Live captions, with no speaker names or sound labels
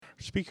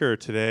Speaker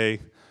today,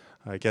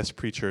 guest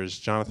preacher, is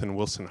Jonathan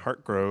Wilson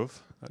Hartgrove,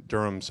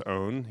 Durham's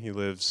own. He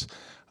lives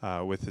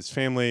with his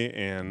family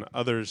and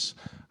others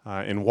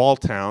in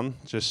Walltown,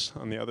 just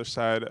on the other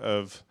side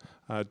of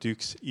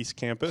Duke's East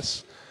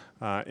Campus,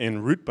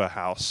 in Rutba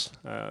House,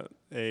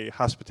 a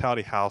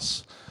hospitality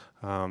house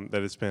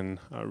that has been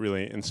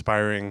really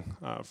inspiring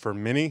for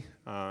many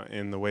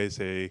in the ways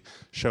they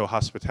show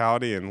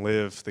hospitality and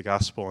live the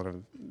gospel in a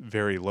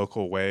very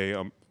local way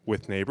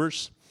with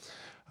neighbors.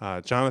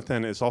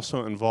 Jonathan is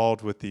also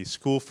involved with the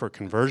School for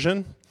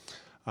Conversion,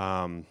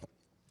 and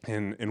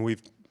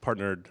we've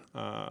partnered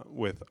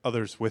with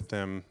others with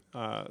them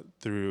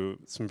through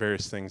some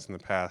various things in the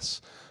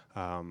past.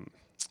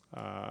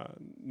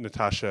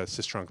 Natasha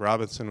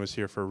Sistrunk-Robinson was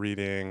here for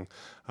reading.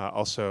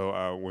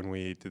 Also, when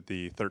we did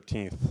the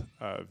 13th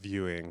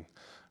viewing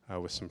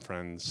with some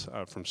friends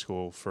from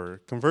School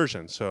for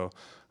Conversion. So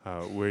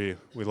we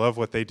love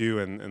what they do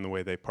and the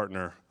way they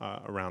partner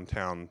around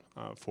town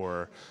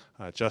for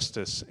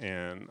justice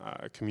and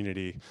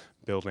community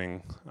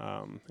building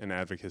and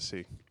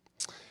advocacy.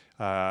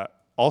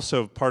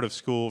 Also part of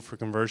School for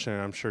Conversion,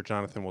 and I'm sure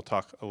Jonathan will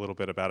talk a little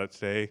bit about it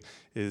today,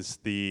 is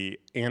the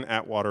Ann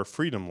Atwater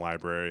Freedom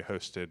Library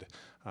hosted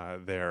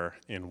there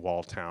in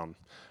Walltown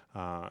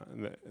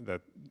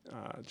that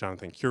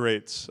Jonathan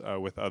curates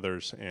with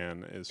others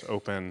and is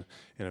open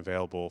and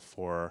available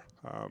for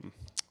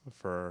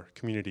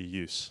community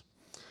use.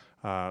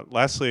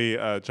 Lastly,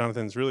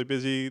 Jonathan's really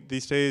busy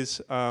these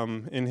days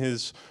in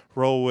his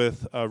role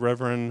with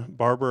Reverend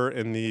Barber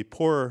in the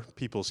Poor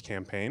People's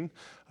Campaign,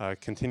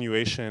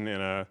 continuation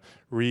and a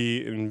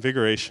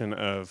reinvigoration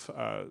of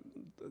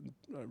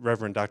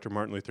Reverend Dr.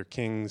 Martin Luther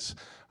King's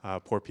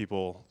Poor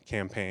People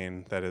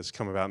campaign that has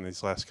come about in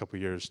these last couple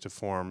years to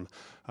form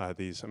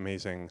these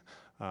amazing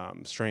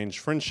strange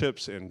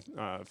friendships and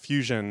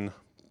fusion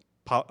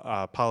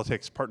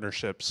politics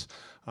partnerships.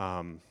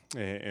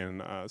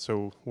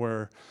 So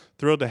we're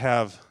thrilled to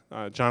have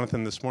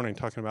Jonathan this morning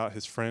talking about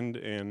his friend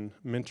and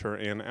mentor,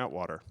 Ann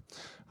Atwater.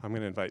 I'm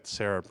going to invite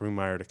Sarah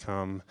Broommeyer to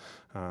come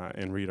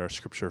and read our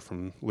scripture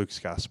from Luke's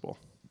Gospel.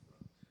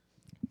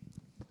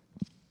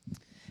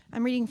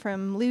 I'm reading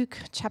from Luke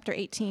chapter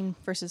 18,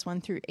 verses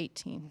 1 through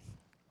 18.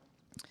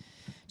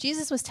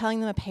 Jesus was telling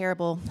them a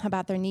parable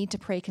about their need to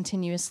pray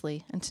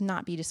continuously and to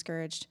not be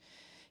discouraged.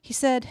 He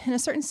said, "In a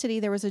certain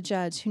city there was a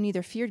judge who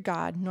neither feared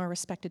God nor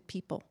respected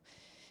people.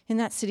 In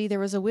that city there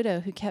was a widow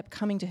who kept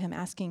coming to him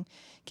asking,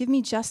 'Give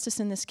me justice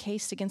in this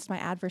case against my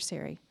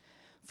adversary.'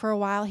 For a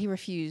while he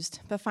refused,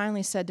 but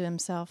finally said to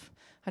himself,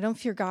 'I don't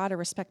fear God or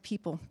respect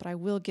people, but I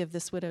will give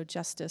this widow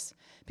justice,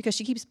 because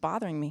she keeps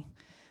bothering me.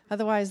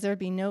 Otherwise there would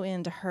be no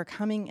end to her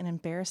coming and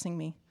embarrassing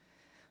me.'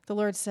 The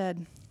Lord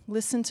said,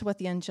 'Listen to what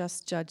the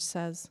unjust judge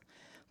says.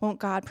 Won't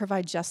God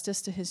provide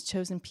justice to his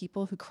chosen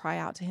people who cry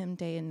out to him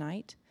day and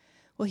night?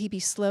 Will he be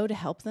slow to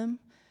help them?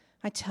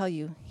 I tell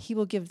you, he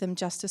will give them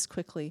justice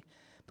quickly.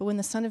 But when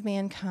the Son of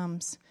Man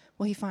comes,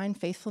 will he find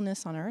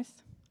faithfulness on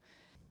earth?'"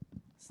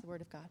 It's the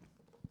word of God.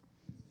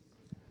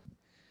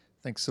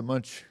 Thanks so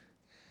much.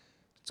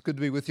 It's good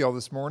to be with you all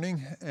this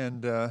morning,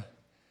 and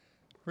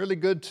really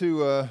good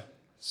to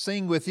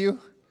sing with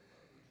you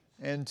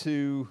and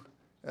to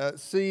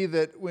see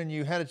that when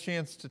you had a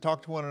chance to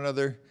talk to one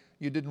another,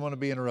 you didn't want to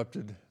be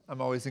interrupted.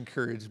 I'm always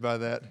encouraged by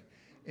that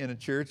in a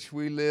church.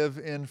 We live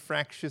in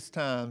fractious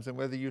times, and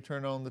whether you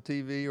turn on the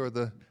TV or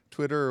the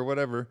Twitter or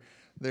whatever,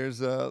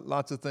 there's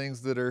lots of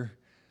things that are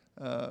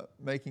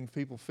making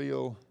people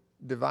feel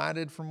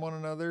divided from one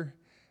another,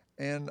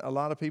 and a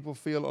lot of people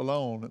feel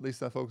alone, at least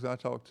the folks I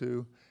talk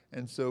to.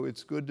 And so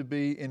it's good to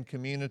be in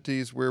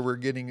communities where we're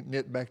getting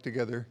knit back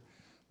together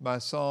by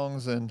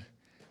songs and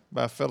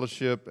by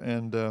fellowship.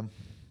 And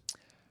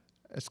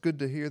it's good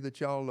to hear that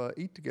y'all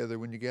eat together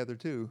when you gather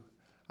too.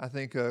 I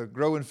think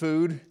growing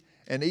food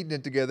and eating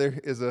it together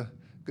is a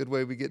good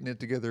way of getting it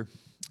together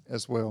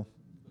as well.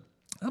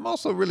 I'm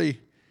also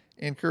really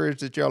encouraged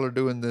that y'all are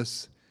doing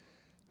this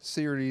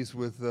series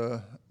with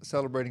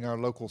celebrating our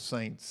local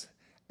saints.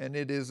 And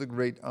it is a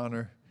great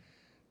honor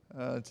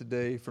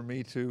today for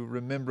me to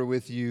remember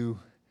with you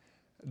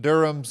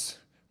Durham's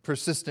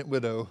persistent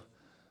widow,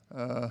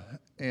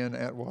 Ann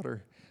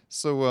Atwater.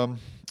 So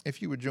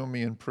if you would join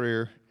me in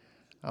prayer,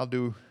 I'll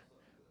do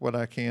what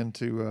I can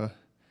to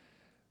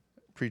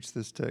preach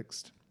this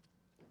text.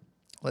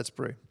 Let's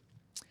pray.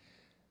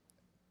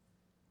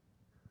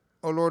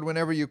 Oh Lord,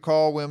 whenever you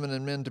call women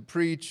and men to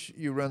preach,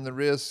 you run the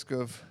risk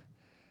of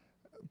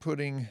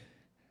putting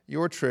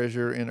your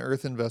treasure in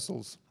earthen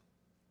vessels.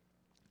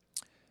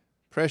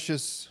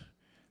 Precious,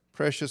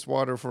 precious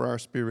water for our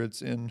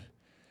spirits in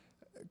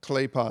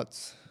clay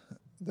pots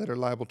that are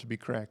liable to be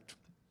cracked.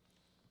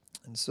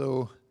 And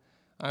so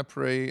I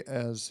pray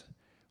as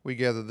we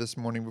gather this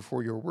morning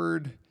before your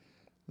word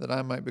that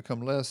I might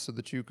become less so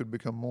that you could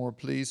become more.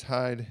 Please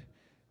hide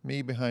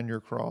me behind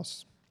your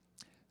cross.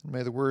 And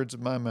may the words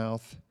of my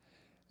mouth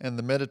and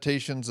the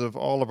meditations of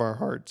all of our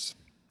hearts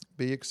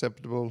be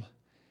acceptable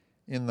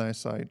in thy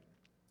sight,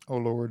 O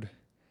Lord,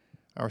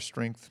 our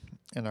strength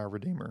and our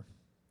Redeemer.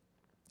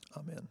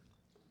 Amen.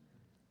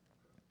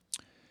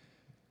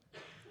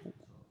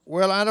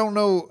 Well, I don't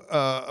know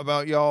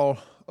about y'all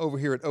over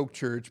here at Oak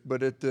Church,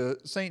 but at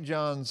St.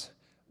 John's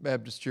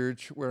Baptist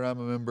Church, where I'm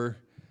a member,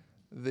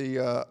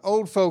 the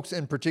old folks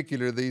in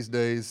particular these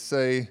days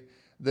say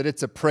that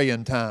it's a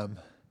praying time.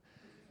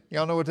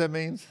 Y'all know what that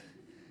means?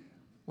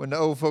 When the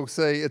old folks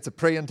say it's a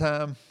praying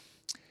time,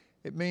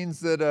 it means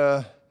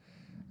that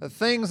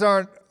things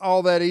aren't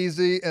all that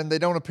easy, and they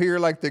don't appear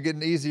like they're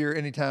getting easier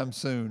anytime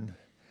soon.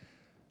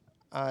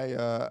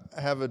 I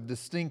have a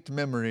distinct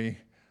memory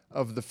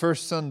of the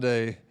first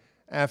Sunday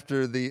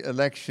after the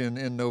election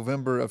in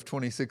November of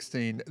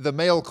 2016. The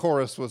male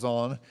chorus was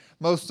on.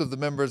 Most of the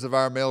members of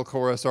our male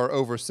chorus are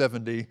over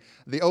 70.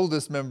 The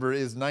oldest member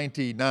is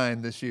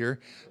 99 this year.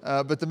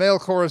 But the male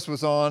chorus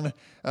was on.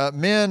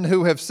 Men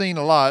who have seen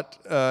a lot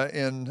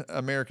in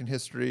American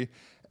history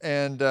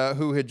and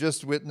who had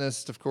just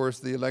witnessed, of course,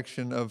 the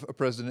election of a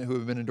president who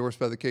had been endorsed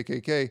by the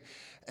KKK.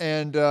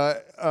 And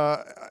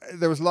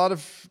there was a lot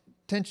of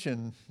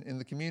tension in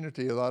the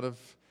community, a lot of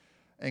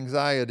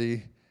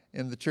anxiety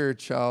in the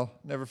church. I'll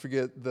never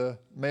forget the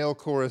male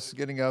chorus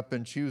getting up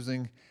and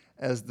choosing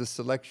as the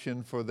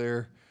selection for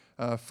their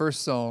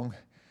first song,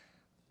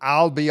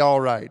 "I'll Be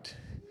All Right."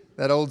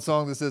 That old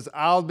song that says,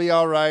 "I'll be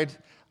all right,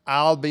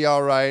 I'll be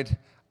all right,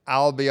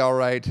 I'll be all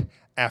right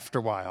after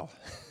a while."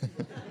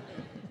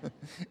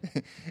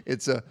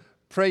 It's a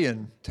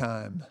praying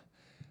time.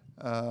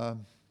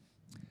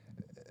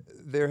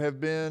 There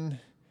have been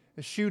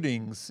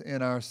shootings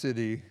in our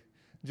city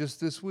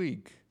just this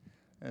week.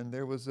 And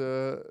there was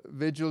a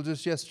vigil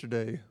just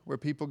yesterday where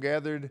people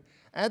gathered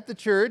at the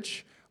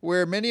church,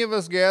 where many of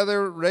us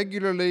gather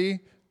regularly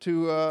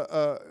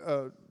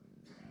to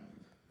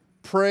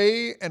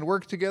pray and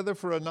work together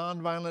for a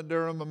nonviolent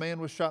Durham. A man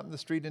was shot in the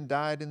street and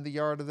died in the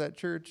yard of that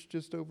church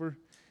just over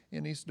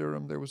in East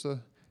Durham. There was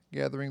a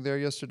gathering there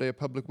yesterday, a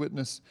public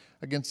witness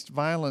against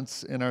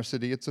violence in our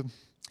city. It's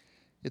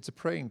a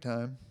praying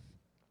time.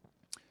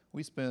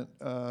 We spent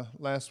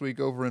last week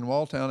over in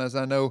Walltown, as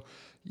I know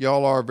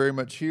y'all are very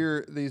much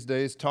here these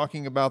days,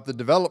 talking about the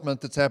development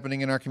that's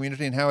happening in our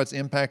community and how it's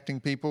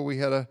impacting people. We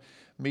had a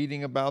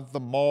meeting about the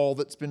mall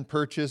that's been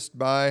purchased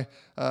by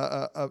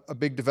a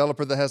big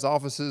developer that has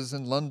offices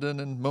in London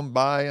and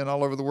Mumbai and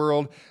all over the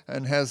world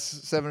and has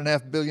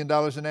 $7.5 billion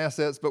in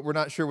assets, but we're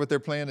not sure what their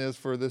plan is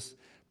for this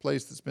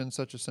place that's been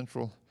such a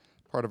central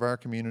part of our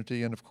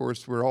community. And of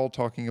course, we're all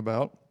talking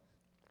about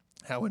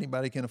how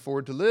anybody can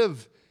afford to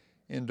live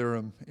in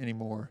Durham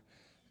anymore.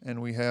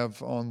 And we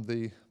have on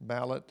the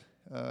ballot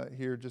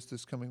here just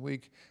this coming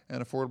week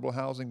an affordable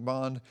housing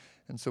bond.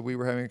 And so we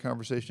were having a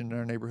conversation in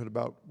our neighborhood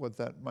about what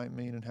that might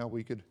mean and how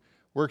we could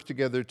work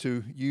together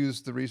to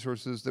use the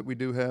resources that we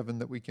do have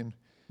and that we can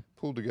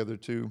pull together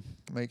to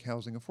make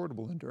housing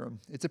affordable in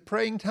Durham. It's a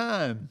praying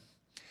time.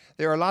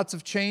 There are lots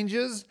of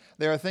changes.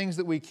 There are things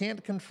that we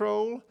can't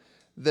control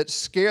that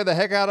scare the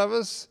heck out of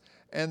us.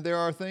 And there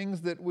are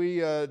things that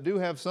we do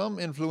have some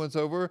influence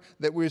over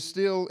that we're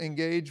still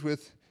engaged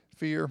with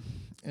fear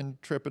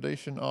and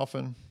trepidation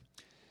often.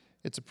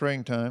 It's a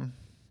praying time.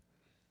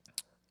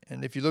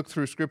 And if you look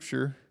through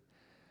Scripture,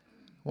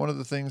 one of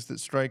the things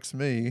that strikes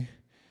me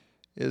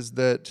is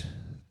that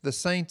the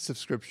saints of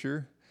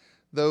Scripture,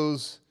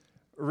 those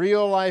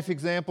real-life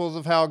examples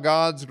of how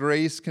God's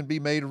grace can be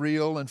made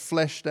real and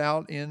fleshed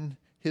out in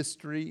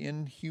history,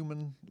 in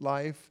human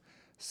life,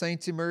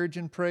 saints emerge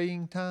in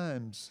praying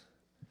times.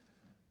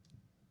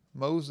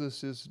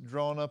 Moses is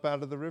drawn up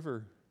out of the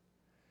river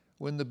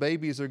when the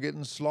babies are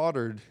getting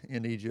slaughtered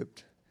in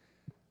Egypt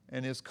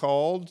and is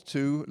called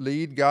to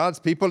lead God's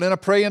people in a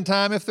praying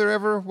time if there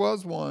ever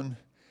was one.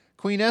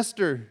 Queen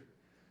Esther,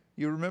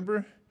 you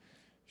remember?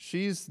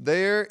 She's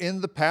there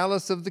in the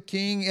palace of the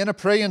king in a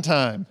praying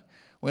time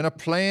when a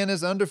plan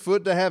is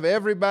underfoot to have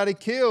everybody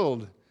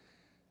killed.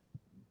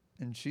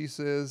 And she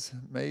says,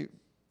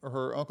 or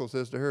her uncle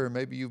says to her,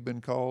 maybe you've been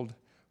called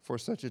for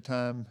such a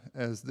time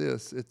as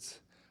this.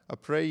 It's a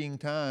praying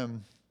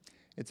time.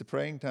 It's a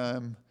praying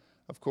time,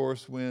 of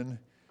course, when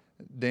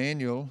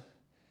Daniel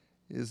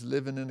is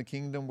living in a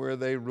kingdom where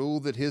they rule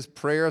that his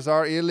prayers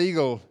are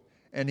illegal,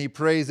 and he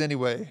prays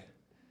anyway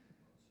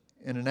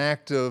in an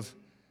act of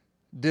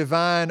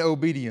divine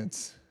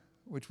obedience,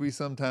 which we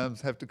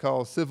sometimes have to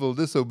call civil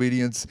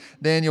disobedience.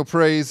 Daniel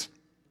prays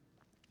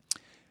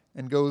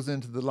and goes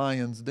into the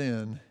lion's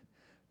den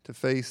to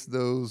face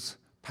those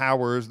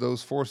powers,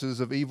 those forces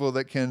of evil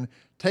that can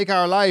take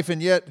our life,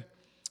 and yet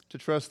to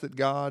trust that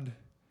God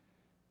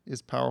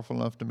is powerful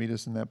enough to meet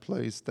us in that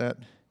place. That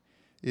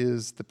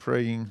is the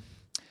praying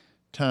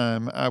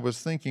time. I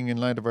was thinking in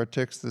light of our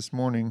text this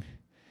morning,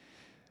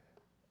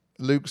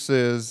 Luke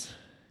says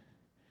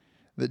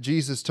that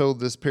Jesus told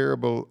this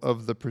parable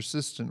of the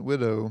persistent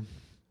widow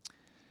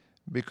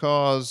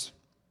because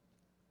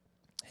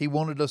he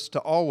wanted us to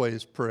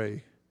always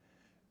pray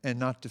and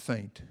not to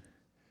faint.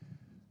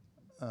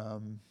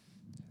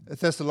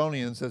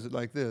 Thessalonians says it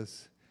like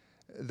this,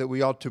 that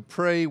we ought to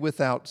pray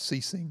without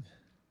ceasing.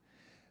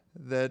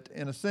 That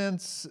in a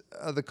sense,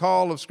 the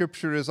call of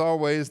Scripture is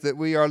always that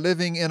we are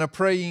living in a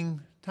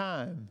praying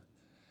time.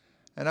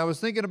 And I was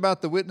thinking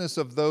about the witness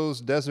of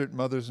those desert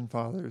mothers and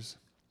fathers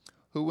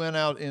who went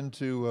out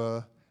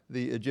into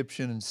the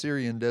Egyptian and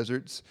Syrian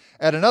deserts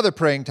at another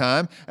praying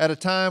time, at a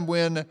time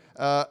when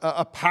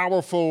a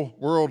powerful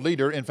world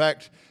leader, in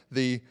fact,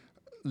 the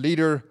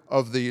leader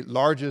of the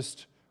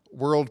largest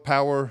world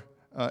power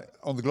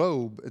on the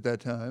globe at that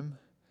time,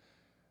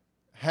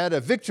 had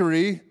a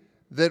victory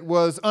that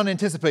was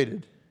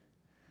unanticipated.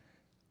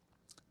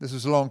 This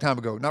was a long time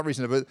ago, not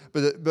recently,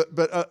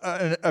 but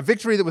a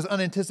victory that was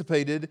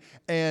unanticipated,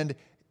 and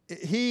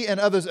he and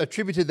others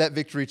attributed that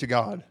victory to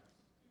God.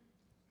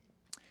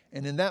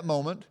 And in that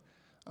moment,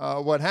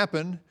 what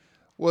happened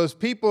was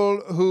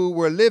people who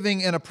were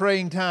living in a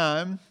praying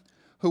time,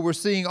 who were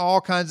seeing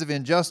all kinds of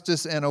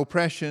injustice and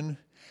oppression,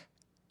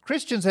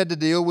 Christians had to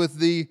deal with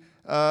the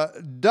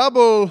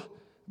double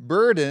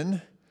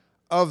burden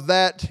of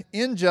that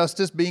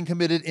injustice being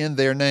committed in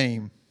their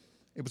name.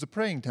 It was a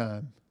praying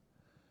time.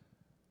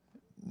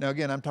 Now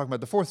again, I'm talking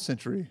about the 4th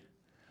century.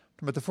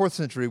 About the 4th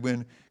century,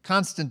 when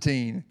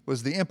Constantine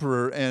was the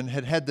emperor and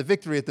had the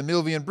victory at the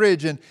Milvian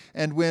Bridge,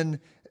 and when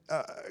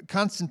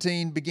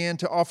Constantine began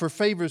to offer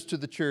favors to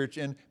the church,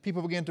 and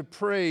people began to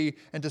pray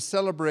and to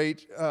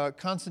celebrate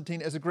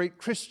Constantine as a great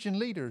Christian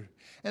leader.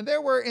 And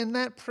there were, in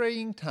that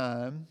praying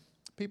time,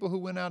 people who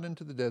went out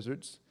into the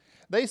deserts.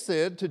 They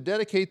said to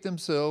dedicate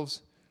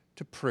themselves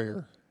to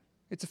prayer.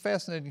 It's a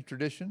fascinating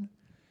tradition,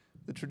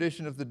 the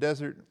tradition of the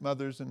desert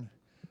mothers and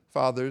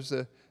fathers.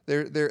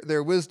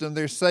 Their wisdom,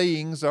 their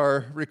sayings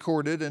are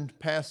recorded and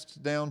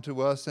passed down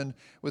to us, and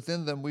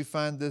within them we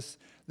find this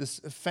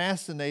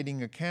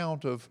fascinating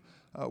account of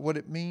what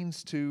it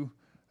means to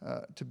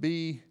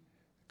be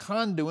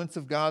conduits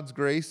of God's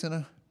grace in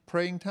a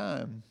praying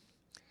time.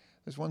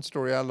 There's one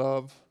story I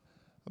love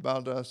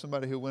about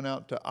somebody who went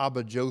out to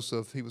Abba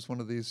Joseph. He was one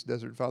of these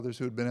desert fathers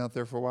who had been out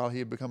there for a while. He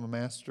had become a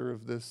master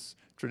of this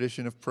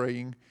tradition of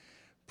praying,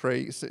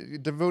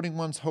 devoting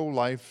one's whole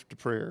life to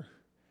prayer.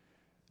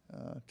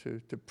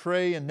 To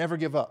pray and never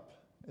give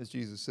up, as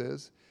Jesus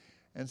says.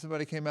 And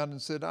somebody came out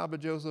and said, Abba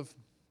Joseph,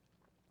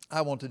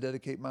 I want to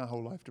dedicate my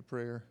whole life to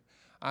prayer.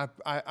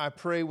 I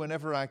pray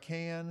whenever I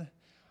can.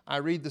 I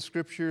read the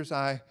scriptures.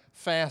 I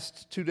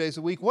fast 2 days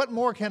a week. What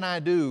more can I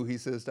do, he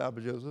says to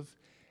Abba Joseph,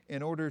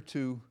 in order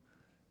to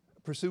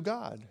pursue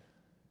God?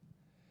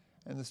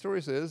 And the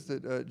story says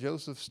that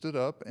Joseph stood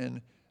up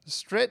and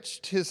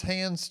stretched his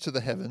hands to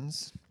the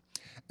heavens.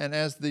 And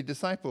as the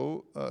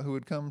disciple who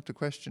had come to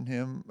question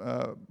him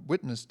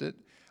witnessed it,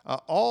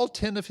 all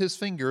 10 of his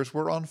fingers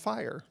were on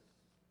fire.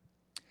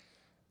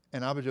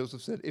 And Abba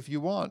Joseph said, if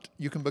you want,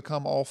 you can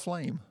become all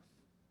flame.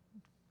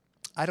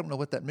 I don't know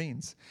what that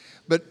means.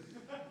 But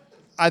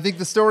I think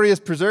the story is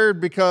preserved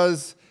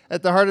because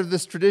at the heart of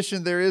this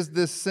tradition, there is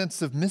this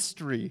sense of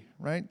mystery,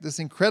 right? This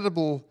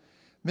incredible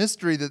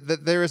mystery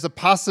that there is a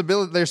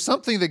possibility, there's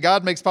something that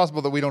God makes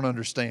possible that we don't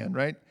understand,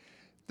 right?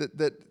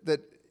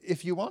 That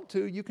if you want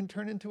to, you can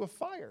turn into a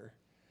fire.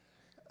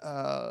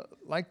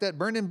 Like that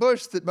burning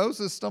bush that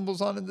Moses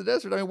stumbles on in the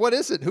desert. I mean, what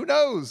is it? Who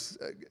knows?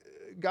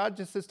 God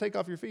just says, take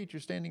off your feet. You're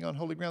standing on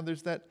holy ground.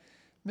 There's that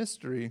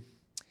mystery.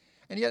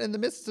 And yet in the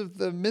midst of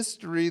the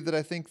mystery that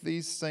I think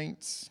these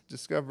saints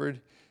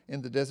discovered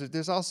in the desert,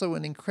 there's also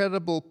an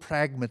incredible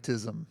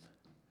pragmatism.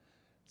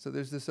 So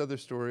there's this other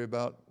story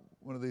about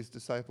one of these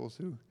disciples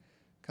who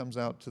comes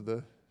out to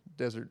the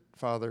desert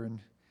father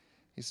and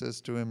he says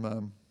to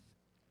him,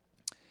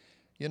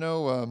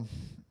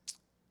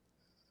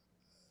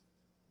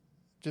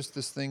 just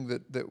this thing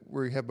that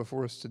we have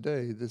before us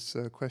today, this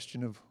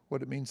question of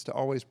what it means to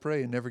always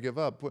pray and never give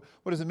up.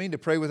 What does it mean to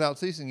pray without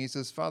ceasing? He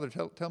says, Father,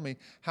 tell me,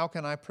 how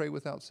can I pray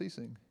without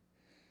ceasing?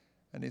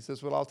 And he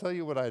says, well, I'll tell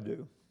you what I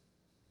do.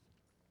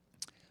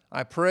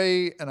 I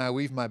pray and I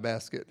weave my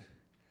basket.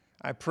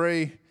 I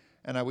pray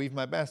and I weave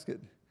my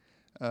basket.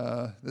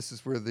 This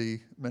is where the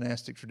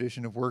monastic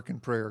tradition of work and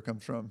prayer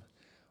comes from.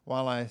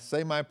 While I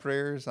say my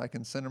prayers, I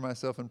can center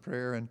myself in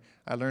prayer, and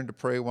I learn to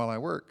pray while I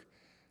work.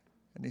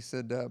 And he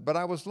said, but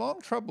I was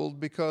long troubled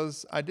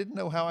because I didn't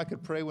know how I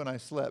could pray when I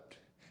slept.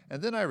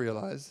 And then I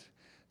realized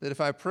that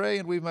if I pray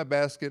and weave my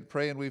basket,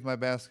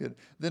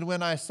 then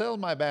when I sell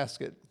my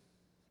basket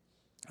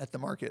at the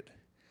market,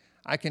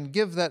 I can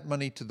give that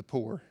money to the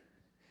poor.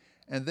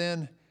 And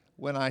then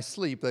when I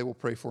sleep, they will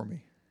pray for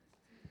me.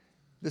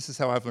 This is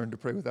how I've learned to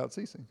pray without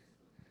ceasing.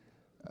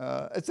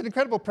 It's an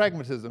incredible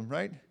pragmatism,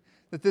 right?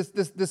 That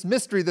this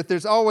mystery, that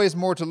there's always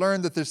more to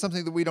learn, that there's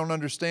something that we don't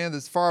understand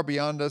that's far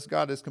beyond us.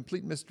 God is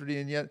complete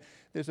mystery, and yet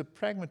there's a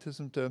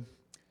pragmatism to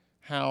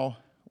how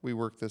we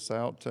work this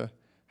out, to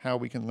how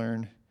we can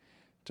learn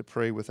to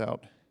pray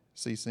without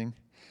ceasing.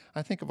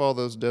 I think of all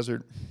those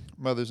desert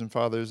mothers and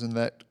fathers and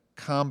that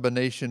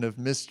combination of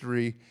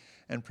mystery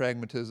and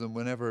pragmatism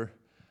whenever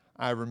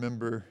I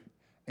remember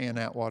Ann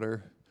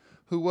Atwater,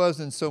 who was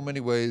in so many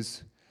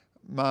ways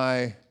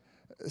my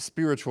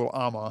spiritual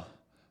ama.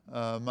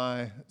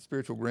 My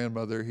spiritual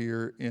grandmother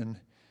here in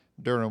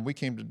Durham. We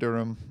came to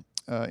Durham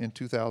in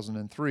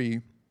 2003,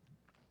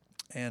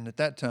 and at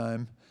that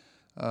time,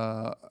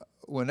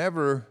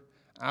 whenever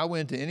I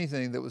went to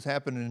anything that was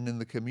happening in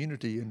the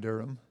community in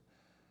Durham,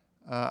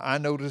 I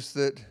noticed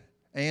that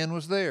Ann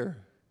was there.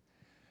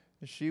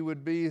 she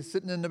would be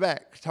sitting in the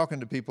back talking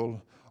to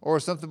people, or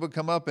something would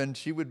come up and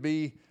she would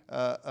be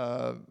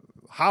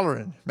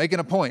hollering, making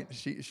a point.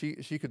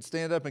 She could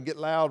stand up and get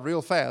loud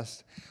real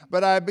fast.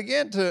 But I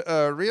began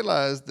to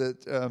realize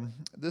that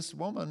this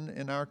woman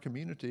in our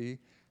community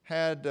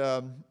had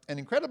an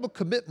incredible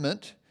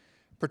commitment,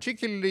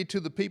 particularly to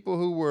the people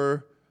who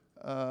were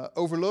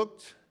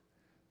overlooked,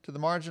 to the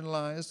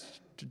marginalized,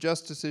 to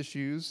justice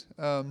issues,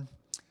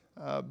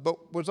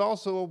 but was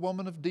also a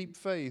woman of deep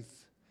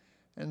faith.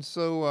 And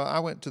so I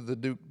went to the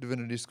Duke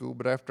Divinity School,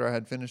 but after I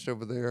had finished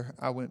over there,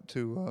 I went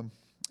to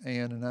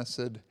Ann and I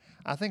said,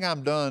 I think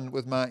I'm done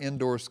with my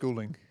indoor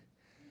schooling,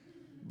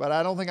 but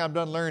I don't think I'm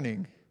done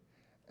learning.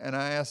 And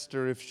I asked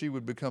her if she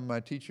would become my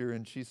teacher,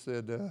 and she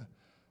said,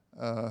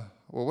 well,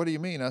 what do you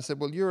mean? I said,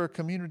 well, you're a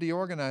community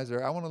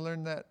organizer. I want to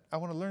learn that. I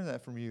want to learn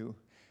that from you.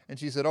 And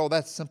she said, oh,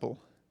 that's simple.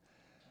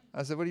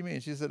 I said, what do you mean?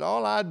 She said,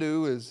 all I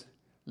do is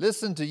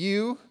listen to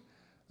you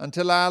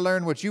until I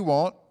learn what you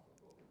want,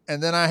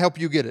 and then I help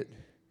you get it.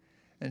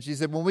 And she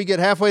said, when we get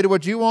halfway to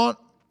what you want,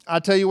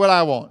 I'll tell you what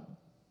I want,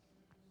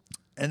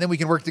 and then we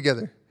can work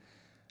together.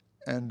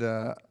 And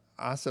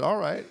I said, all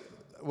right.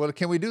 Well,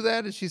 can we do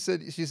that? And she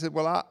said,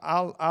 well,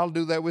 I'll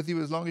do that with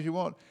you as long as you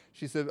want.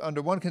 She said,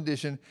 under one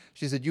condition,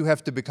 she said, you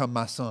have to become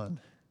my son.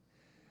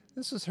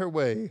 This is her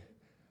way,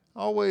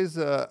 always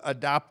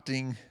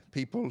adopting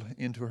people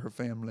into her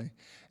family.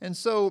 And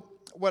so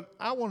what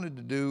I wanted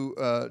to do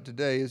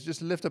today is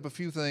just lift up a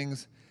few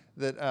things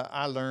that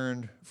I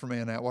learned from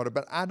Ann Atwater,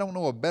 but I don't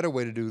know a better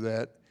way to do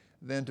that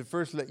than to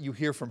first let you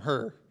hear from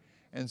her.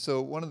 And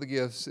so one of the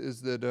gifts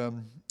is that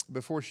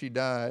before she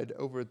died,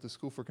 over at the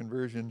School for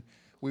Conversion,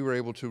 we were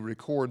able to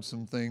record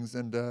some things.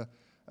 And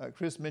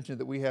Chris mentioned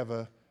that we have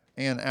a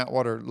Ann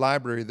Atwater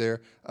library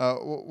there.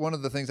 One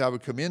of the things I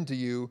would commend to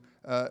you,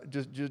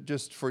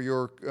 just for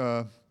your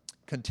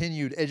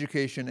continued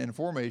education and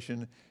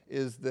formation,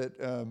 is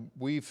that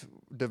we've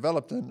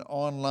developed an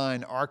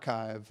online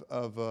archive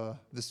of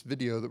this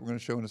video that we're going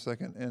to show in a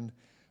second, and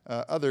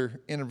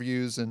other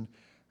interviews and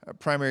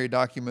primary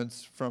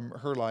documents from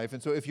her life.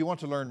 And so if you want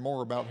to learn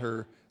more about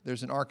her,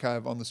 there's an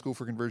archive on the School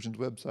for Conversion's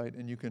website,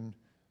 and you can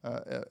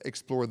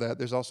explore that.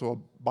 There's also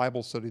a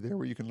Bible study there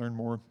where you can learn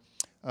more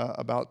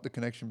about the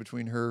connection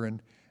between her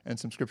and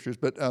some scriptures.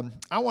 But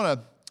I want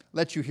to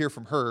let you hear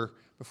from her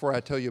before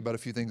I tell you about a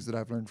few things that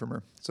I've learned from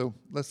her. So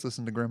let's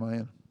listen to Grandma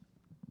Ann.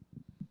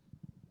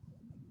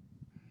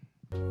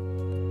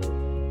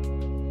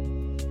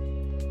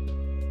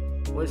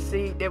 Well,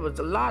 see, there was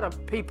a lot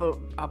of people,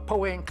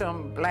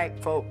 poor-income black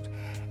folks,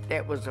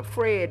 that was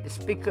afraid to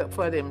speak up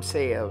for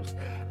themselves.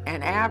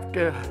 And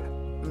after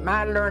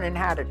my learning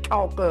how to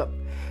talk,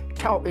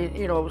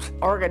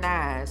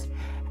 organize,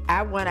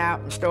 I went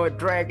out and started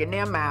dragging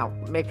them out,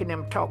 making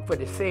them talk for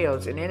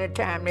themselves. And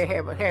anytime they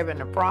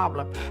having a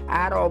problem,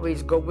 I'd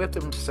always go with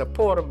them to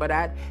support them, but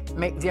I'd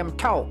make them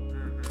talk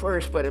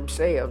first for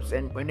themselves.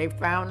 And when they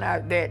found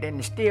out that,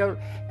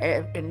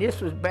 and this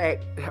was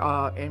back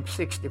in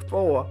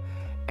 '64,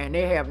 and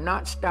they have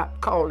not stopped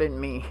calling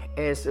me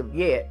as of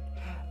yet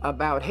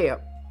about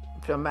help.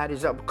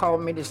 Somebody's up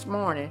called me this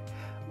morning,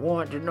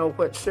 wanted to know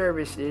what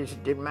services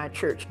did my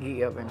church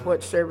give and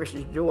what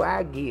services do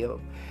I give.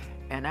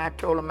 And I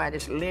told them I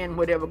just lend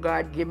whatever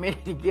God give me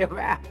to give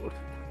out.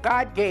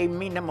 God gave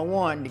me, number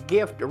one, the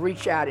gift to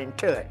reach out and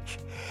touch.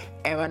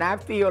 And when I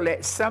feel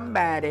that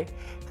somebody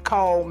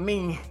called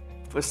me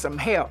for some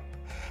help,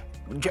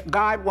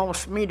 God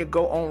wants me to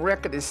go on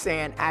record as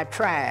saying, I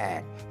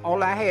tried.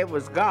 All I had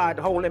was God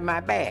holding my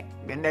back,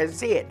 and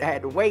that's it. I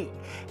had to wait.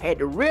 I had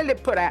to really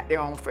put out there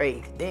on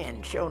faith.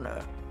 Then, sure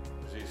enough.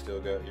 Has he still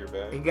got your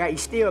back? He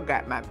still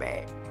got my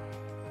back.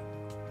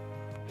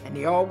 And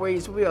he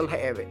always will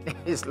have it,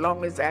 as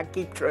long as I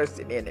keep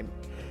trusting in him.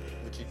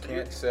 But you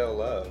can't sell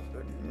love.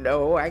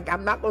 No,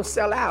 I'm not going to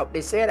sell out.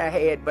 They said I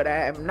had, but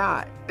I am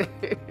not.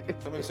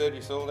 Somebody said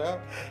you sold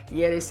out?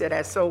 Yeah, they said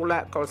I sold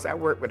out because I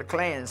work with a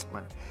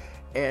Klansman.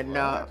 And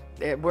I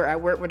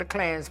work with a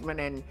Klansman,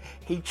 and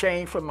he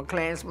changed from a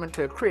Klansman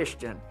to a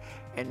Christian.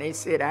 And they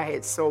said I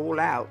had sold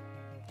out.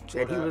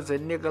 Said he was a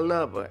nigger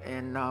lover.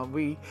 And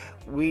we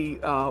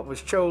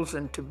was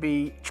chosen to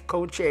be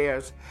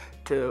co-chairs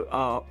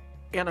to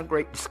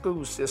integrate the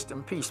school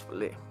system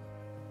peacefully.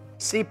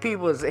 CP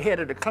was the head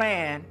of the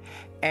Klan,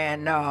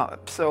 and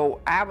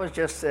so I was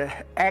just an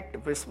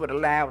activist with a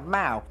loud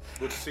mouth.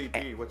 What's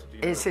CP? What's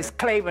the It's his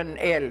Claiborne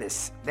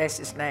Ellis. That's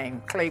his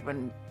name,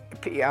 Claiborne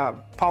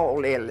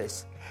Paul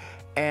Ellis,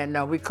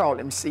 and we called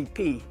him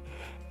CP.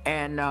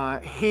 And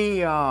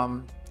he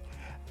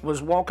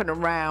was walking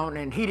around,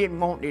 and he didn't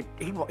want it.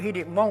 He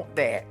didn't want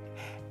that.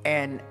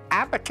 And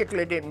I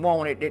particularly didn't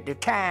want it at the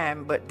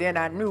time, but then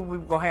I knew we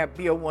were gonna have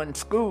Bill 1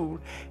 school,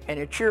 and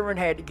the children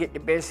had to get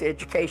the best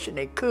education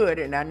they could,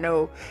 and I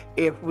know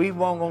if we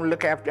weren't gonna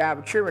look after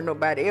our children,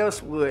 nobody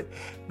else would.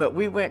 But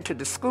we went to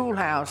the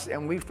schoolhouse,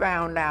 and we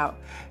found out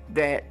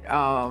that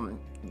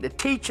the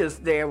teachers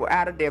there were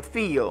out of their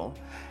field,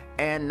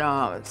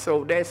 And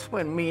so that's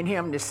when me and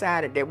him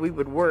decided that we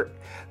would work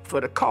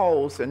for the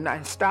cause and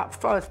not stop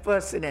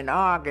fussing and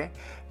arguing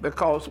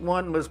because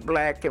one was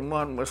black and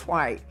one was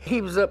white.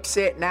 He was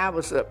upset and I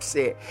was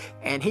upset.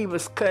 And he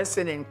was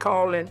cussing and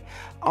calling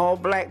all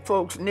black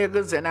folks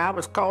niggers, and I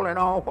was calling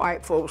all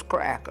white folks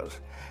crackers.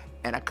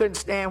 And I couldn't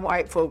stand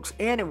white folks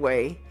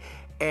anyway.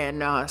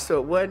 And so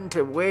it wasn't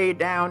until way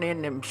down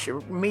in the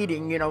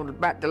meeting,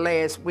 about the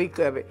last week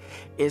of it,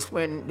 is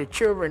when the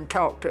children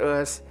talked to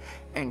us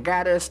and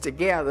got us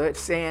together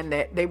saying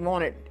that they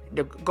wanted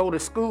to go to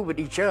school with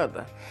each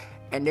other.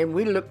 And then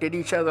we looked at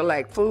each other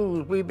like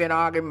fools. We've been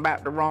arguing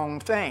about the wrong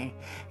thing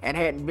and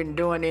hadn't been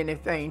doing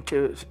anything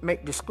to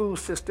make the school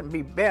system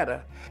be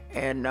better.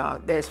 And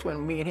that's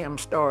when me and him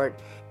started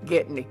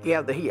getting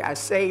together. I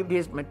saved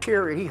his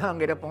material. He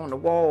hung it up on the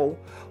wall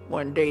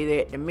one day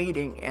at the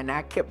meeting, and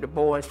I kept the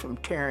boys from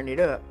tearing it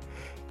up.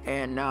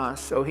 And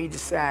so he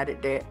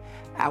decided that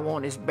I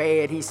want as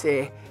bad. He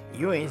said,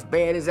 "You ain't as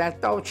bad as I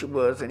thought you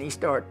was." And he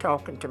started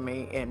talking to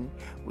me, and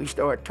we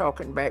started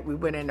talking back. We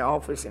went in the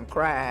office and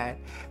cried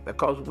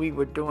because we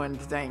were doing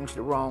things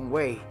the wrong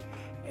way,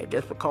 and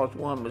just because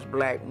one was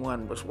black and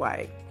one was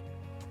white.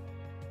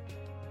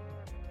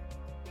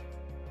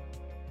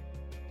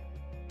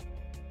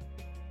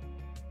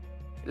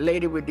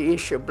 Lady with the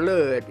issue of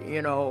blood,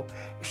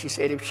 she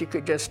said if she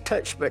could just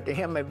touch but the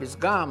hem of his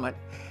garment,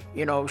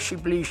 she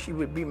believed she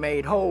would be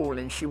made whole,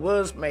 and she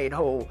was made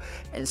whole.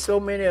 And so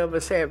many of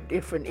us have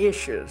different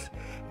issues,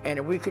 and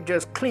if we could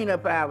just clean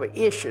up our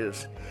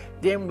issues,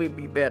 then we'd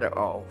be better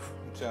off.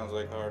 Sounds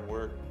like hard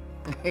work.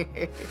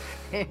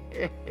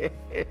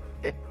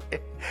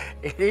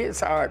 It is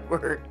hard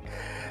work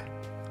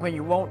when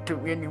you want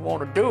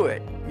to do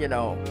it,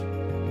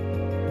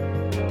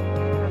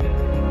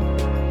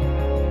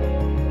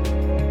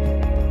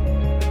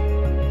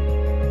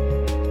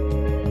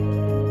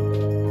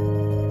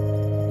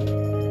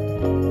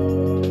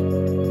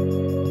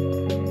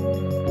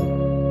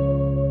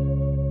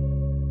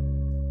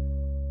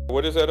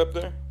 What is that up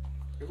there?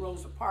 The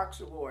Rosa Parks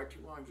Award she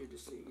wanted you to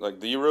see.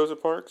 Like the Rosa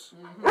Parks?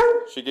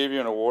 Mm-hmm. She gave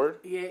you an award?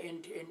 Yeah,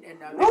 and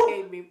they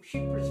gave me,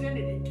 she presented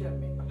it to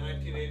me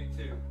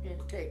 1982. in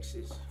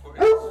Texas.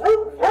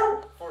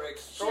 For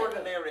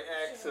extraordinary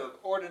acts of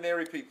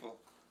ordinary people.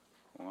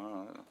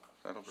 Wow,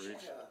 that'll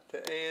reach.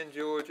 To Ann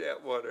George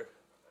Atwater.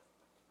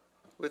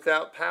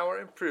 Without power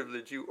and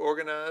privilege, you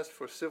organized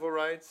for civil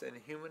rights and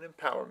human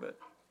empowerment.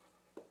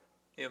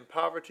 In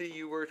poverty,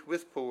 you worked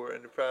with poor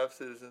and deprived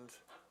citizens.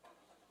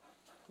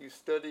 You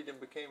studied and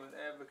became an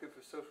advocate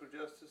for social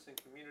justice and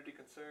community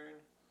concern.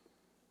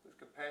 With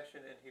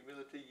compassion and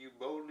humility, you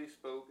boldly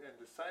spoke and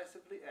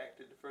decisively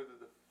acted to further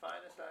the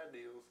finest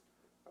ideals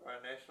of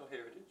our national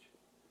heritage.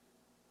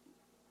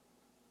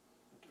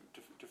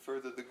 To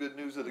further the good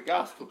news of the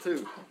gospel,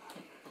 too.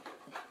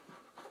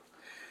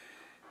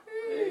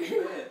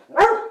 Amen.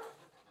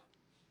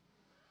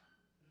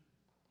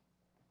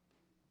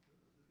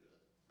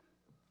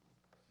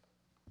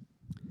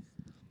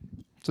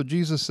 So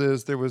Jesus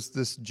says there was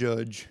this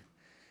judge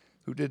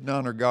who didn't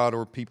honor God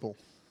or people.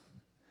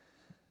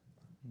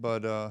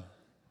 But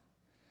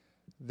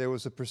there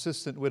was a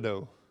persistent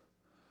widow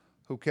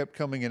who kept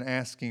coming and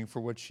asking for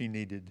what she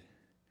needed.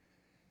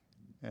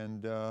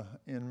 And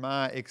in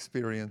my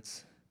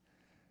experience,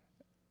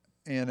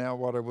 Ann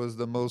Atwater was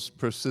the most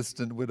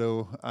persistent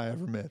widow I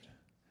ever met.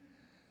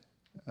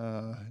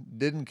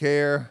 Didn't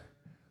care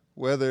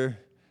whether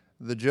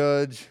the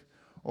judge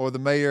or the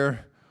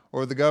mayor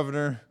or the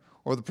governor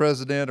or the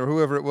president or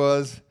whoever it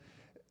was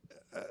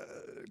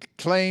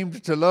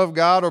claimed to love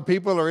God or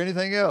people or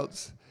anything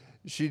else.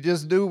 She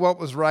just knew what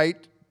was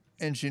right,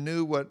 and she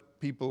knew what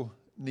people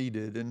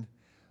needed. And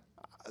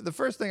the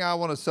first thing I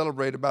want to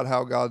celebrate about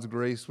how God's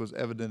grace was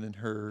evident in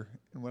her,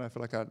 and what I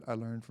feel like I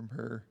learned from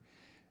her,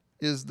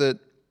 is that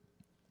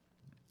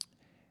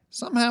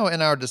somehow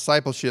in our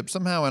discipleship,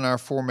 somehow in our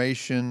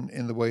formation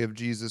in the way of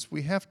Jesus,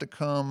 we have to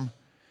come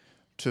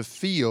to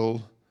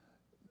feel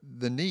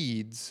the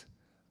needs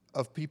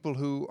of people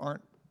who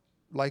aren't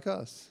like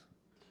us,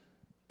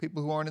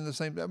 people who aren't in the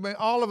same. I mean,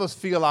 all of us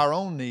feel our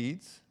own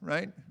needs,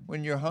 right?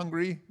 When you're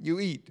hungry, you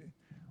eat,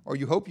 or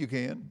you hope you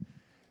can.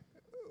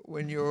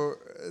 When you're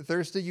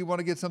thirsty, you want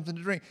to get something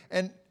to drink.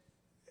 And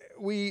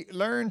we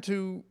learn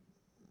to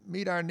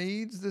meet our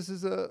needs. This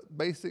is a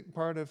basic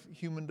part of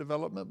human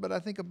development, but I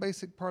think a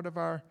basic part of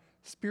our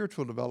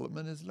spiritual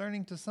development is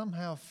learning to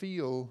somehow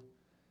feel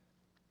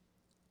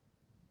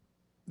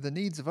the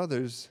needs of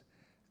others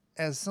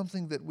as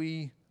something that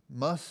we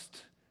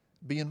must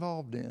be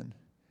involved in.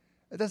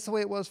 That's the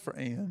way it was for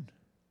Ann.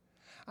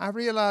 I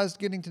realized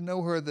getting to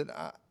know her that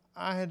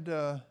I had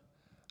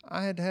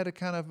had a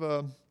kind of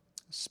a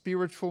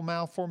spiritual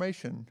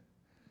malformation.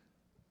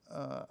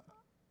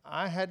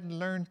 I hadn't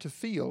learned to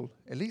feel,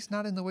 at least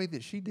not in the way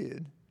that she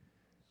did,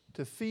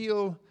 to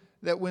feel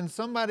that when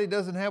somebody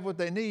doesn't have what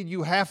they need,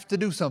 you have to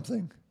do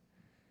something.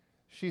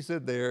 She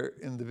said there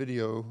in the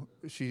video,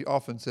 she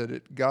often said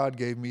it, God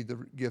gave me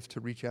the gift to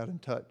reach out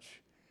and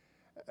touch.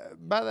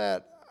 By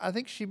that, I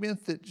think she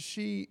meant that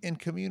she, in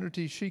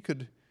community, she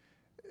could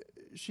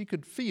she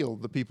could feel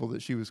the people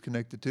that she was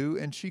connected to,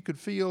 and she could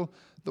feel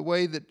the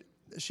way that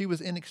she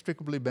was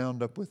inextricably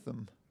bound up with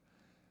them.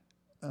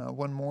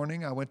 One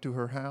morning, I went to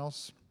her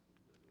house.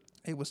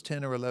 It was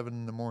 10 or 11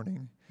 in the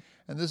morning,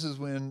 and this is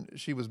when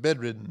she was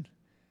bedridden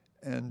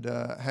and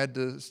had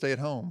to stay at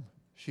home.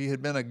 She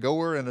had been a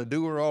goer and a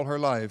doer all her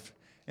life,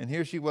 and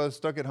here she was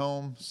stuck at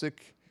home,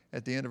 sick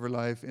at the end of her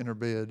life in her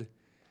bed.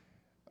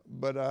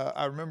 But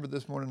I remember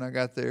this morning I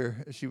got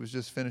there. She was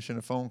just finishing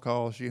a phone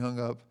call. She hung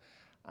up.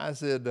 I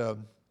said,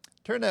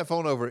 turn that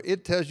phone over.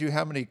 It tells you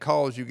how many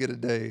calls you get a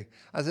day.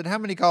 I said, how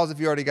many calls have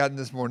you already gotten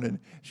this morning?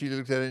 She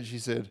looked at it and she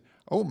said,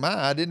 oh my,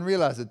 I didn't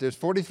realize it. There's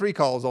 43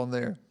 calls on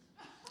there.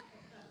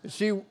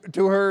 To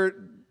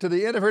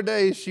the end of her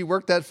days, she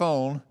worked that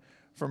phone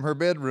from her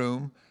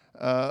bedroom,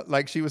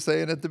 like she was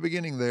saying at the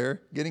beginning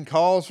there, getting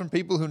calls from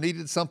people who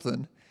needed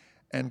something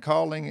and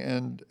calling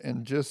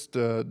and just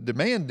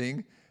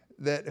demanding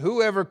that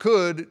whoever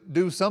could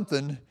do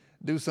something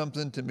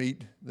to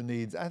meet the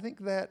needs. I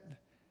think that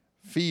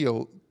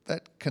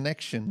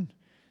connection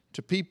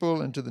to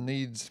people and to the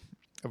needs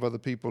of other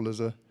people is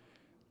a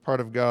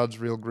part of God's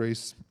real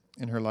grace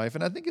in her life.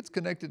 And I think it's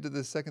connected to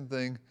this second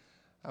thing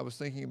I was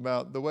thinking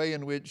about, the way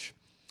in which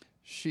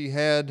she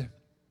had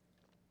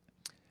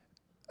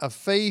a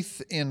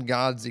faith in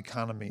God's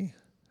economy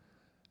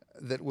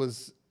that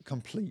was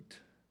complete.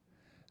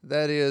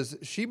 That is,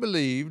 she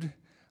believed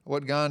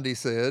what Gandhi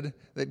said,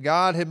 that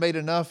God had made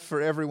enough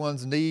for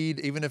everyone's need,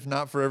 even if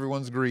not for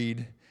everyone's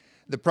greed.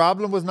 The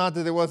problem was not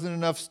that there wasn't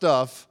enough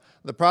stuff.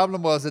 The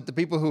problem was that the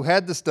people who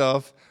had the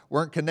stuff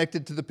weren't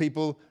connected to the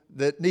people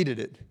that needed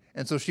it.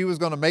 And so she was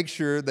going to make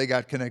sure they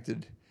got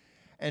connected.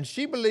 And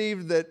she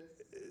believed that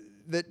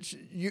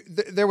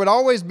there would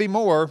always be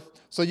more,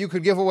 so you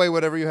could give away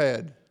whatever you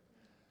had.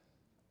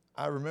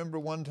 I remember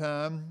one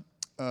time,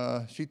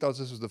 she thought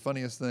this was the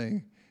funniest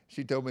thing.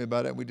 She told me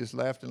about it, and we just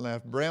laughed and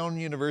laughed. Brown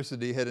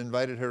University had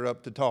invited her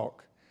up to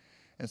talk.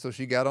 And so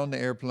she got on the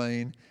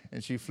airplane,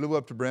 and she flew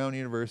up to Brown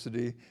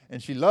University,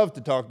 and she loved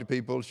to talk to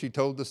people. She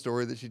told the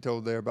story that she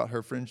told there about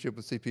her friendship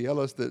with C.P.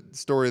 Ellis, the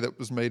story that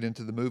was made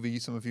into the movie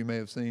some of you may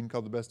have seen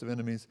called The Best of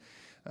Enemies.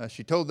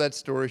 She told that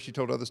story. She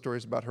told other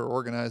stories about her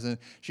organizing.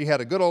 She had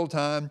a good old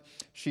time.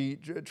 She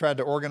tried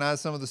to organize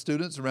some of the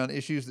students around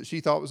issues that she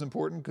thought was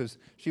important, because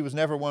she was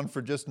never one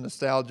for just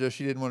nostalgia.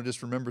 She didn't want to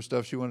just remember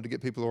stuff. She wanted to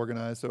get people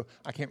organized. So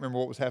I can't remember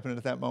what was happening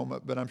at that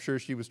moment, but I'm sure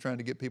she was trying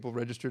to get people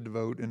registered to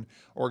vote and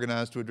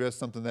organized to address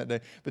something that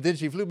day. But then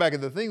she flew back,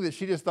 and the thing that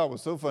she just thought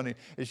was so funny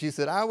is she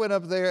said, I went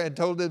up there and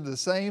told them the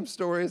same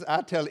stories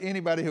I tell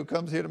anybody who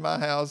comes here to my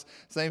house,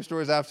 same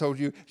stories I've told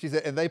you. She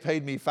said, and they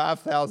paid me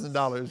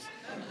 $5,000.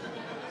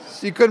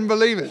 She couldn't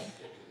believe it.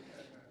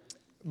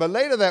 But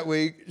later that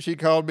week, she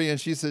called me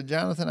and she said,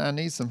 Jonathan, I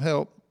need some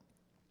help.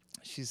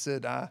 She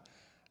said,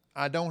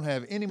 I don't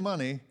have any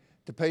money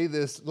to pay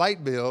this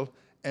light bill,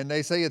 and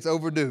they say it's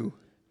overdue.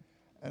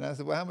 And I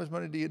said, well, how much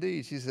money do you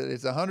need? She said,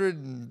 it's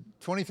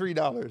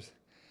 $123.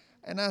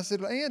 And I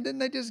said, well, Ann, didn't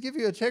they just give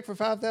you a check for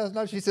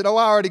 $5,000? She said, oh,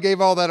 I already gave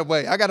all that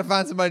away. I got to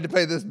find somebody to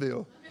pay this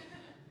bill.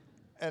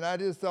 And I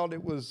just thought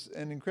it was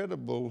an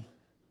incredible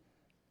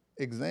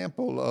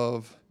example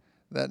of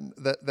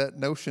that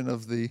notion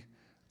of the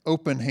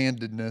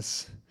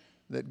open-handedness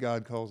that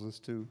God calls us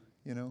to,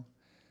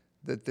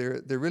 that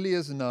there really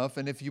is enough.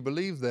 And if you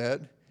believe that,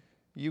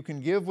 you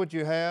can give what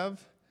you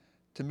have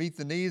to meet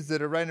the needs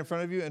that are right in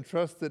front of you and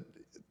trust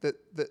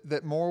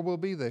that more will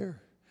be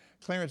there.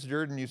 Clarence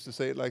Jordan used to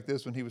say it like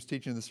this when he was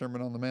teaching the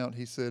Sermon on the Mount.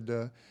 He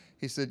said,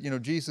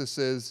 Jesus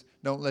says,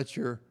 don't let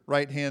your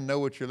right hand know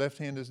what your left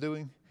hand is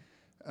doing.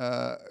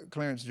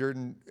 Clarence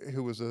Jordan,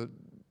 who was a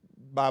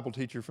Bible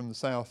teacher from the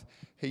South,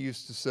 he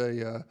used to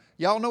say,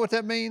 y'all know what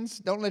that means?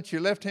 Don't let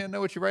your left hand know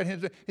what your right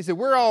hand is doing. He said,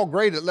 we're all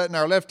great at letting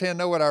our left hand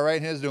know what our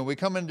right hand is doing. We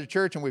come into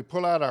church and we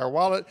pull out our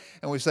wallet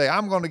and we say,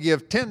 I'm going to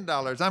give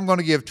 $10. I'm going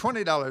to give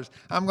 $20.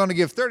 I'm going to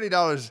give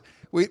 $30.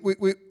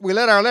 We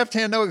let our left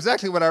hand know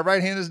exactly what our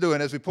right hand is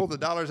doing as we pull the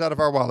dollars out of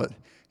our wallet.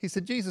 He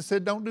said, Jesus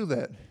said, don't do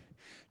that.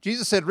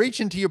 Jesus said,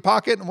 reach into your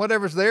pocket and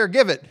whatever's there,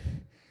 give it.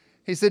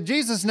 He said,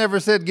 Jesus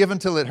never said give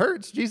until it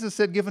hurts. Jesus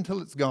said give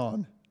until it's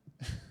gone.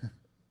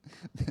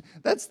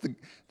 That's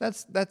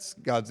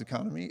God's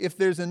economy. If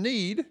there's a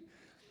need,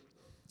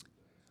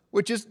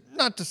 which is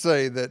not to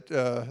say that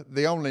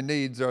the only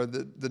needs are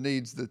the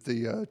needs that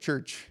the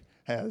church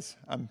has.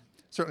 I'm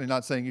certainly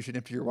not saying you should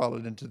empty your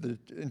wallet into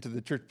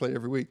the church plate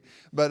every week,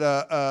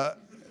 but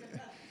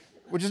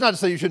which is not to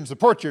say you shouldn't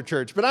support your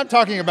church. But I'm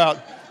talking about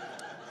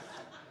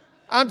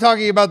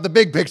the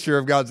big picture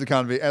of God's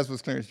economy, as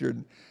was Clarence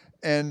Jordan.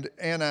 And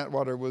Ann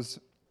Atwater was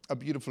a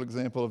beautiful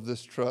example of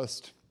this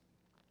trust,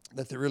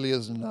 that there really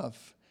is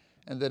enough,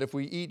 and that if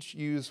we each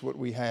use what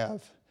we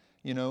have,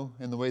 in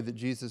the way that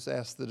Jesus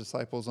asked the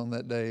disciples on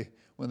that day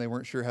when they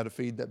weren't sure how to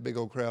feed that big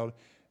old crowd,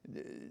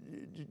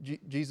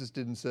 Jesus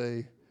didn't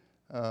say,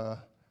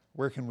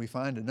 where can we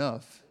find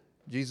enough?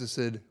 Jesus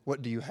said,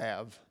 what do you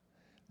have,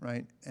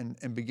 right?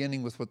 And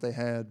beginning with what they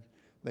had,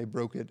 they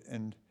broke it,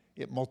 and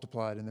it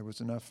multiplied, and there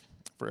was enough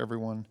for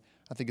everyone.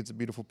 I think it's a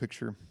beautiful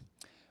picture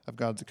of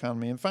God's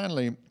economy. And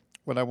finally,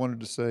 what I wanted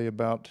to say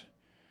about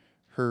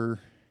her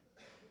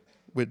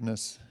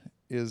witness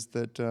is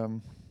that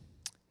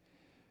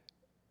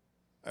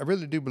I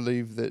really do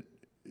believe that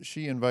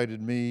she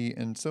invited me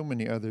and so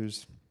many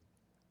others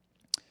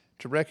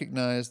to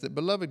recognize that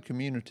beloved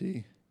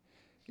community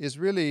is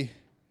really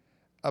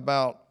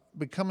about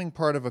becoming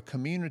part of a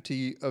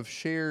community of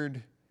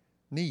shared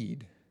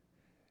need,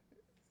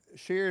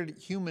 shared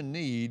human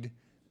need,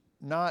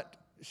 not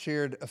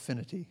shared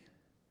affinity.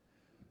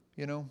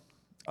 You know,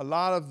 a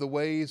lot of the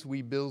ways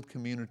we build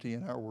community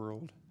in our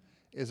world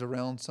is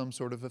around some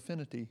sort of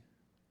affinity,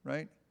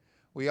 right?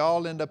 We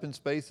all end up in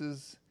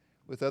spaces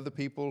with other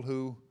people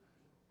who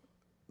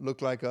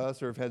look like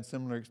us or have had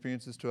similar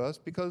experiences to us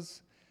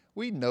because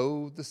we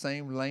know the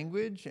same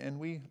language and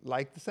we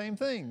like the same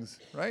things,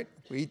 right?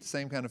 We eat the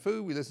same kind of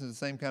food, we listen to the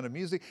same kind of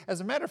music. As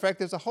a matter of fact,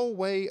 there's a whole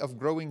way of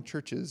growing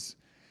churches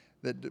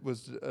that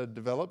was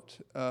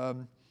developed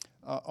on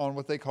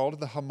what they called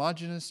the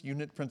homogeneous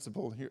unit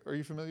principle. Are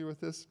you familiar with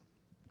this?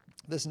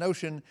 This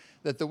notion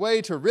that the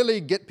way to really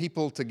get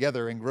people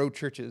together and grow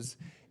churches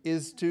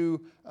is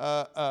to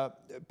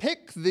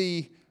pick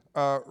the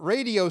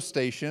radio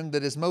station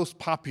that is most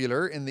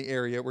popular in the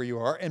area where you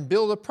are and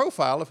build a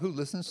profile of who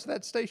listens to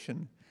that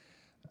station.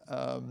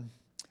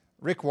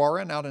 Rick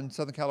Warren out in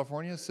Southern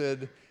California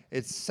said,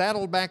 it's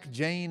Saddleback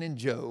Jane and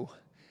Joe.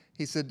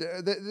 He said,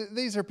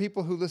 these are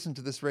people who listen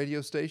to this radio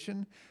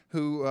station,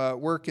 who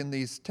work in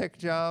these tech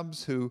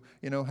jobs, who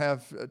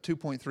have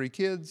 2.3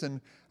 kids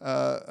and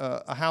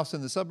a house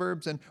in the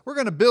suburbs, and we're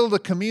going to build a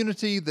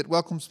community that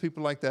welcomes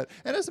people like that.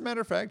 And as a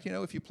matter of fact,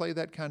 if you play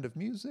that kind of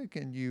music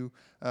and you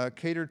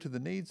cater to the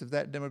needs of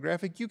that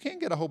demographic, you can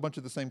get a whole bunch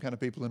of the same kind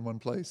of people in one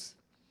place.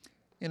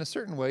 In a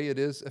certain way, it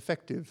is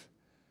effective.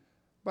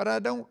 But I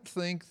don't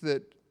think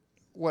that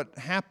what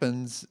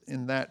happens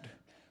in that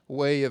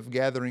way of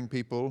gathering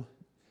people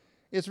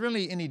is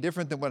really any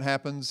different than what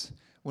happens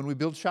when we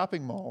build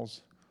shopping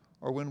malls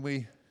or when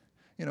we,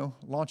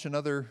 launch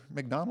another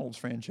McDonald's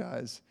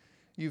franchise.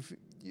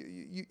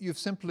 You've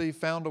simply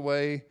found a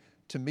way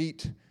to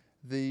meet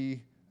the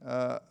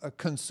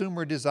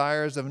consumer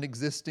desires of an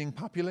existing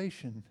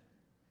population.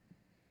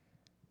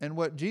 And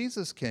what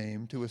Jesus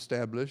came to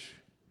establish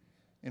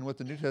in what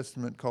the New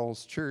Testament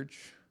calls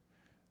church,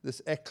 this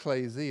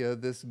ecclesia,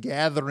 this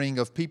gathering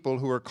of people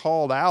who are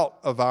called out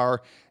of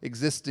our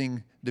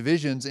existing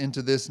divisions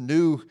into this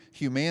new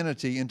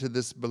humanity, into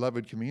this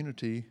beloved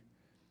community,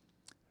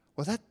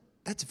 well,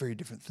 that's a very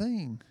different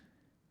thing.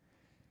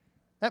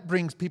 That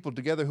brings people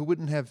together who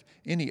wouldn't have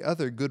any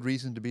other good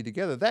reason to be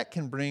together. That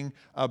can bring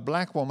a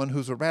black woman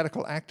who's a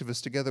radical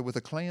activist together with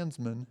a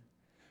Klansman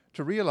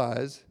to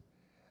realize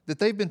that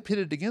they've been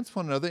pitted against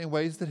one another in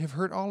ways that have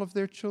hurt all of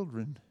their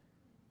children.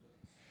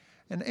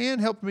 And Ann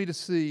helped me to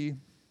see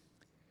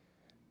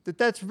that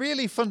that's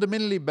really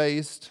fundamentally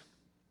based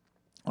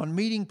on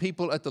meeting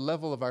people at the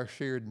level of our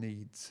shared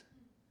needs.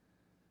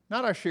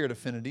 Not our shared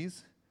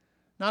affinities,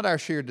 not our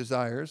shared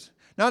desires,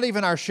 not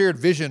even our shared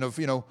vision of,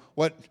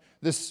 what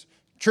this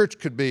church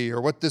could be or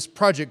what this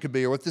project could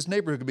be or what this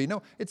neighborhood could be.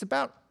 No, it's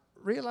about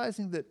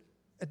realizing that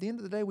at the end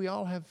of the day, we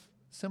all have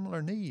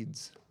similar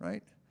needs,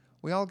 right?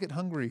 We all get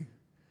hungry.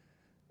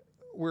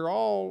 We're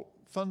all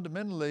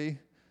fundamentally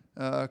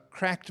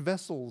cracked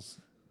vessels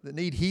that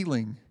need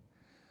healing.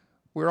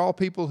 We're all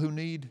people who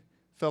need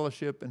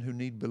fellowship and who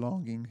need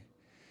belonging.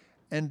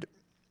 And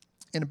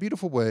in a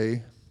beautiful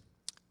way,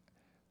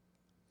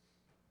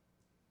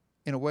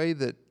 in a way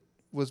that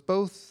was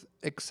both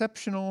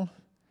exceptional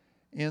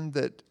in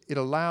that it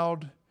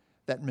allowed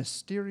that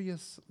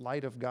mysterious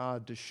light of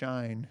God to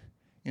shine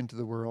into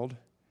the world,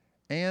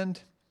 and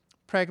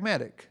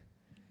pragmatic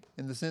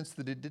in the sense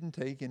that it didn't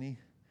take any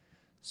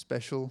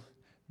special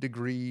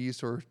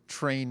degrees or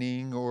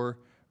training or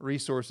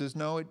resources.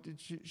 No,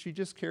 she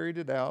just carried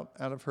it out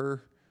of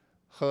her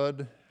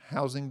HUD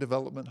housing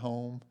development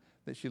home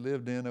that she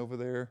lived in over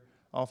there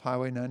off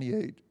Highway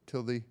 98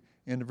 till the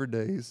end of her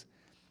days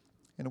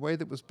in a way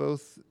that was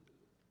both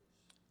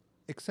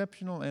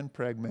exceptional and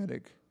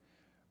pragmatic,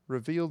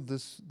 revealed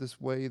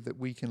this way that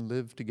we can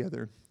live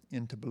together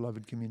into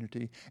beloved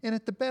community. And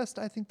at the best,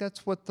 I think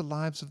that's what the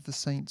lives of the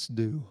saints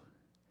do.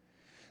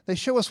 They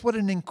show us what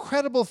an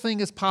incredible thing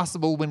is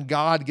possible when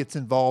God gets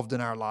involved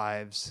in our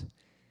lives.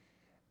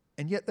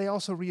 And yet they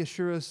also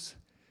reassure us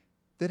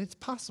that it's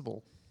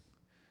possible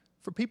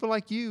for people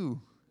like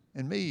you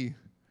and me,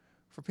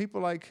 for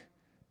people like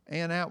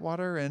Ann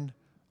Atwater and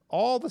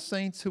all the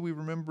saints who we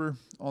remember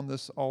on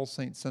this All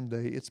Saints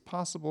Sunday. It's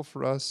possible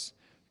for us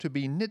to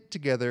be knit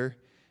together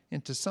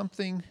into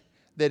something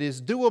that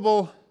is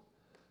doable,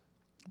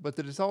 but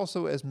that is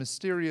also as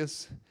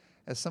mysterious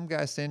as some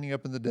guy standing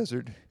up in the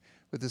desert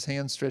with his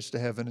hands stretched to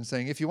heaven and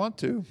saying, if you want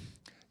to,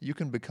 you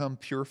can become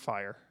pure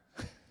fire.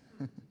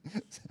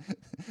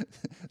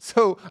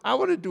 So I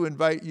wanted to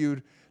invite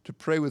you to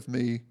pray with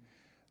me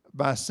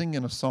by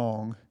singing a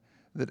song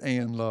that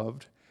Ann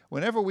loved.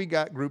 Whenever we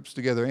got groups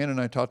together, Ann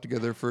and I taught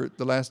together for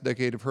the last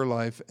decade of her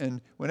life, and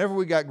whenever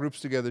we got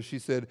groups together, she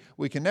said,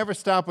 we can never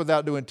stop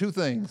without doing two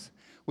things.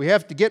 We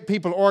have to get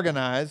people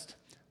organized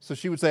So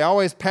she would say,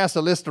 always pass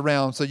a list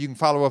around so you can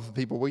follow up with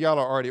people. Well, y'all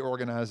are already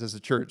organized as a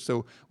church,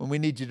 so when we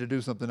need you to do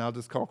something, I'll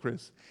just call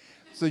Chris.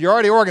 So you're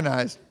already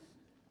organized.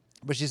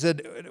 But she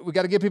said, we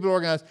got to get people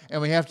organized,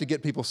 and we have to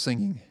get people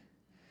singing.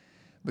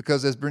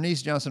 Because as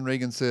Bernice Johnson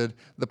Reagan said,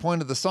 the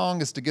point of the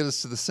song is to get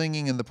us to the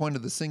singing, and the point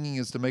of the singing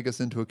is to make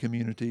us into a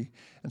community.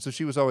 And so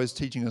she was always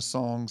teaching us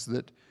songs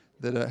that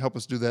help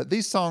us do that.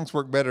 These songs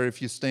work better if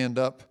you stand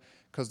up,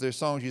 because they're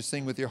songs you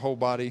sing with your whole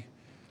body.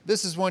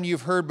 This is one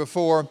you've heard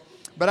before.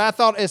 But I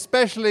thought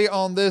especially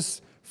on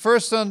this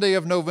first Sunday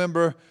of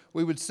November,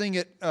 we would sing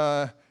it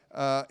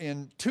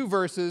in 2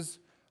 verses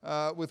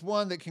with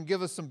one that can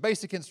give us some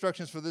basic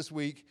instructions for this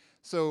week.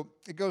 So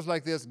it goes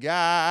like this.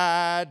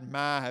 Guide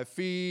my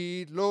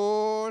feet,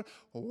 Lord,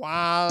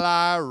 while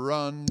I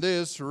run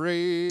this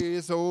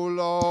race, oh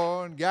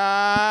Lord.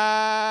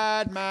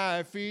 Guide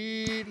my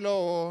feet,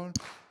 Lord,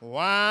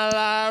 while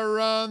I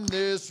run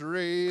this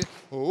race,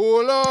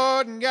 oh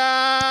Lord.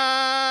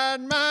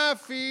 Guide my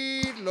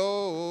feet,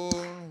 Lord,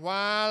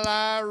 while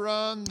I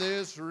run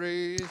this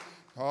race,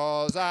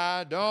 'cause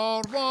I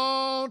don't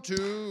want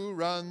to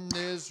run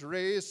this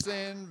race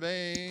in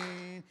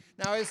vain.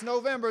 Now it's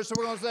November, so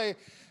we're going to say,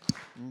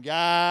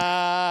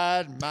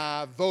 guide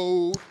my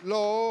vote,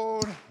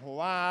 Lord,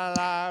 while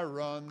I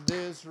run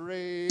this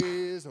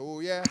race. Oh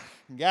yeah,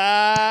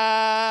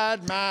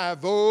 guide my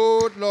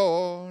vote,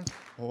 Lord,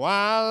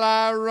 while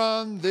I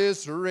run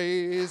this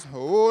race.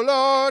 Oh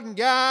Lord,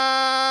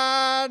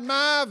 guide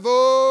my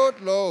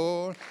vote,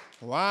 Lord,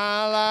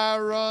 while I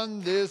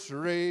run this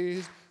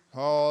race,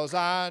 'cause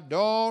I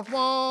don't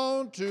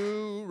want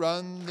to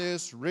run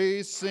this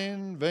race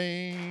in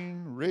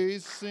vain,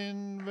 race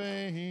in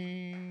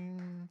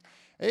vain.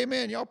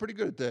 Amen. Y'all pretty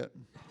good at that.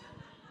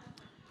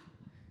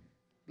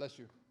 Bless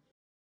you.